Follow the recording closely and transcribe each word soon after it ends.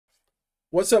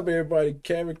What's up, everybody?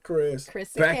 Kevin, Chris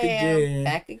back again.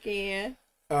 Back again.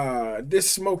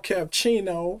 This SmokeCamp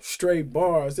Chino, straight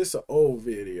bars. This is an old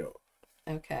video.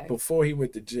 Okay. Before he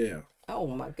went to jail. Oh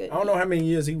my goodness. I don't know how many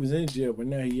years he was in jail, but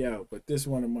now he out. But this is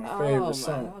one of my favorite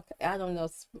songs. Okay. I don't know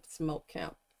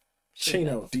SmokeCamp.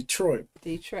 Chino, Detroit.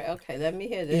 Detroit. Okay, let me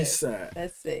hear this. East side.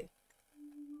 Let's see.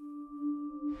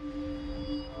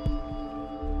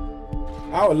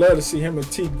 I would love to see him and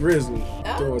T Grizzly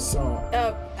do a song.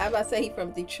 I about to say he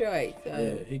from Detroit. So.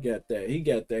 Yeah, he got that. He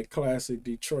got that classic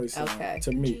Detroit song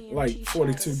to me, like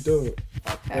 42 Doug,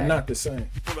 but not the same.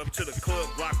 Pull up to the club,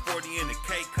 block 40 in the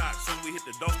K-Cock. Soon we hit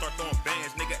the door, start throwing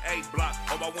bands, nigga A block.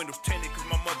 All my windows tinted cause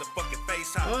my motherfucking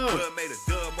face hot. Blood made a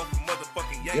dub off a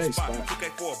motherfucking yay spot. 2K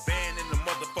for a band in the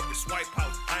motherfucking swipe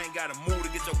house. I ain't got a mood to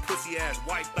get your pussy ass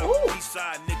wiped out. East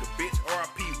side nigga, bitch,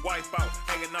 RIP wipe out.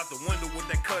 Hanging out the window with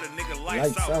that cutter, nigga,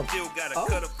 lights out. Still got a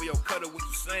cutter for your cutter, what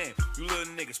you saying? You little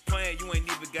niggas playing, you ain't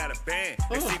even got a band.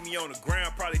 They see me on the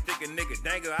ground, probably thinking nigga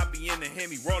dangle. I be in the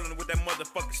Hemi rolling with that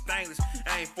motherfucking stainless.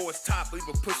 I ain't for his top, leave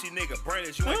a pussy nigga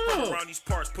brainless. You ain't from around these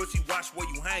parts, pussy, watch where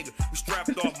you hangin'. We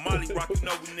strapped off Molly Rock, you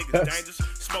know we niggas dangerous.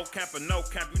 Smoke camp or no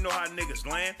camp, you know how niggas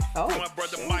land. My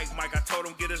brother Mike, I told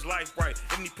him get his life right.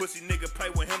 Any pussy nigga play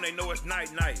with him, they know it's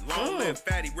night. Long live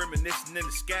fatty, reminiscing in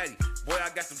the scatty. Boy, I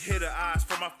got them hitter eyes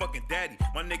for my fucking daddy.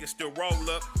 My niggas still roll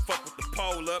up, fuck with the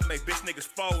pole up, make bitch niggas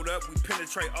fold up. We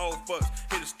penetrate old fucks,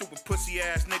 hit a stupid pussy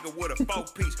ass nigga with a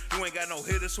 4-piece. You ain't got no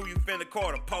hitters, who you finna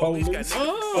call the police? Got niggas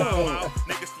from 5 mile,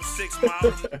 niggas from 6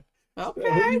 miles.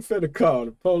 Okay. Who you finna call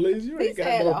the police? You ain't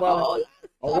got nobody.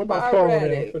 Oh, where my phone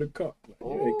at for the call?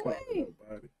 You ain't calling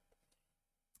nobody.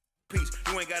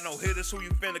 You ain't got no hitters, who you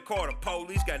finna call the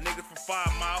police? Got niggas from 5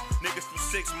 mile, niggas from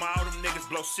 6 mile. Them niggas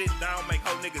blow shit down, make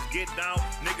hoe niggas get down.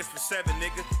 Niggas from 7,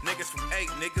 niggas from 8,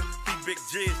 nigga. Feet big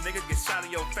jizz, nigga, get shot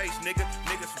in your face, nigga.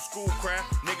 Niggas from Schoolcraft,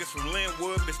 niggas from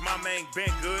Linwood. Bitch, my man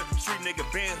been good, street nigga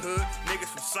been hood. Niggas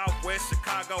from Southwest,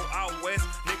 Chicago, out west.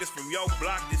 Niggas from yo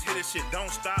block, this hitter shit don't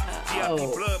stop.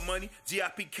 GIP blood money,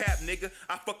 GIP cap, nigga.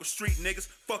 I fuck with street niggas,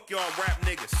 fuck y'all rap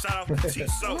niggas. Shout out to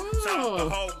T-So, shout out the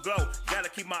whole glow. Gotta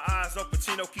keep my eyes open,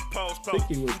 Chino, keep pose close.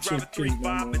 You drive a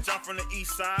 3-5, bitch, I'm from the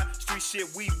east side. Street shit,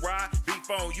 we ride. Beef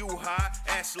on you high.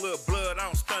 Ass a little blood, I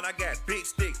don't stun. I got big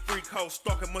stick. Freak hoe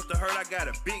stalking must have heard I got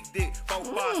a big dick.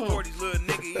 4-5 40s, little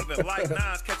nigga, even like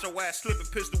 9s. Catch your ass slipping,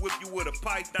 pistol whip you with a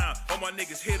pipe down. All my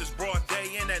niggas hitters, broad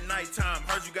day and at nighttime.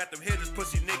 Heard you got them hitters,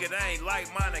 pussy nigga, they ain't like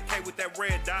mine. That K with that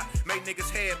red dot, make niggas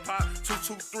head pop.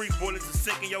 2-2-3 bullets and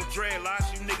sinking your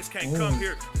dreadlocks. You niggas can't come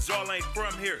here, cause y'all ain't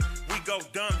from here. We go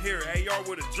dumb here, AR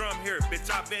with a drum here. Bitch,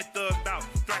 I been thugged out,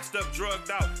 thrashed up, drugged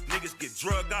out. Niggas get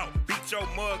drugged out, beat your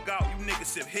mug out. You niggas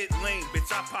sip hit lean,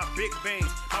 bitch, I pop big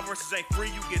beans. My verses ain't free,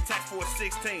 you get taxed for a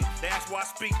 16. That's why I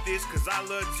speak this, cause I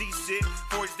love G shit.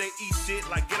 40s they eat shit,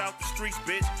 like get out the streets,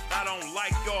 bitch. I don't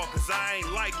like y'all, cause I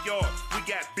ain't like y'all. We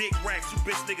got big racks, you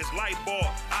bitch niggas light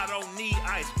ball. I don't need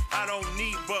ice, I don't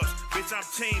need bucks. Bitch, I'm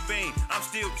Team Bean, I'm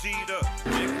still G'd up,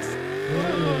 niggas.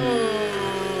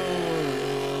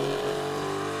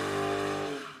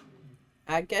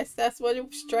 I guess that's what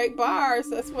it, straight bars.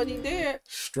 That's what he did.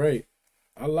 Straight.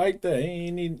 I like that.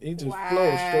 He just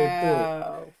flowed straight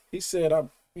through it. He said, I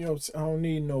don't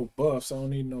need no buffs. I don't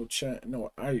need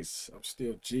no ice. I'm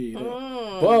still G'd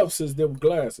up. Buffs is them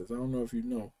glasses. I don't know if you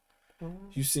know.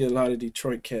 You see a lot of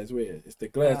Detroit cats wear it. It's the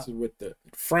glasses with the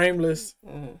frameless.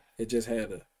 It just had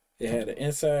an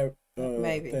inside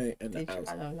thing and the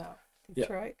outside. I don't know.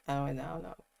 Detroit? Yeah. I don't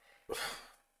know.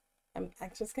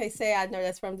 I just can't say I know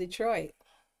that's from Detroit.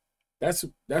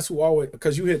 That's who always,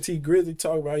 because you hear T Grizzly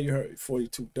talk about, you heard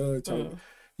 42 Doug talk.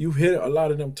 You hear a lot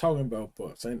of them talking about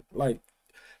buffs, and like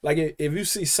if you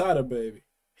see Sada Baby,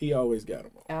 he always got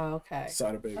them on. Oh, okay.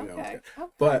 Sada Baby always got them.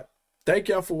 Okay. But thank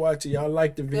y'all for watching. Y'all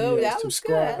like the video,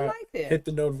 subscribe, I liked it. hit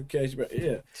the notification bell.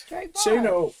 Yeah, straight bars.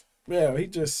 Chino, yeah, he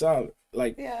just solid.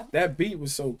 Like that beat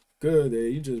was so good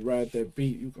that you just ride that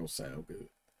beat, you gonna sound good.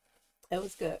 It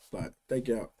was good. But thank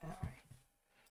y'all. All right.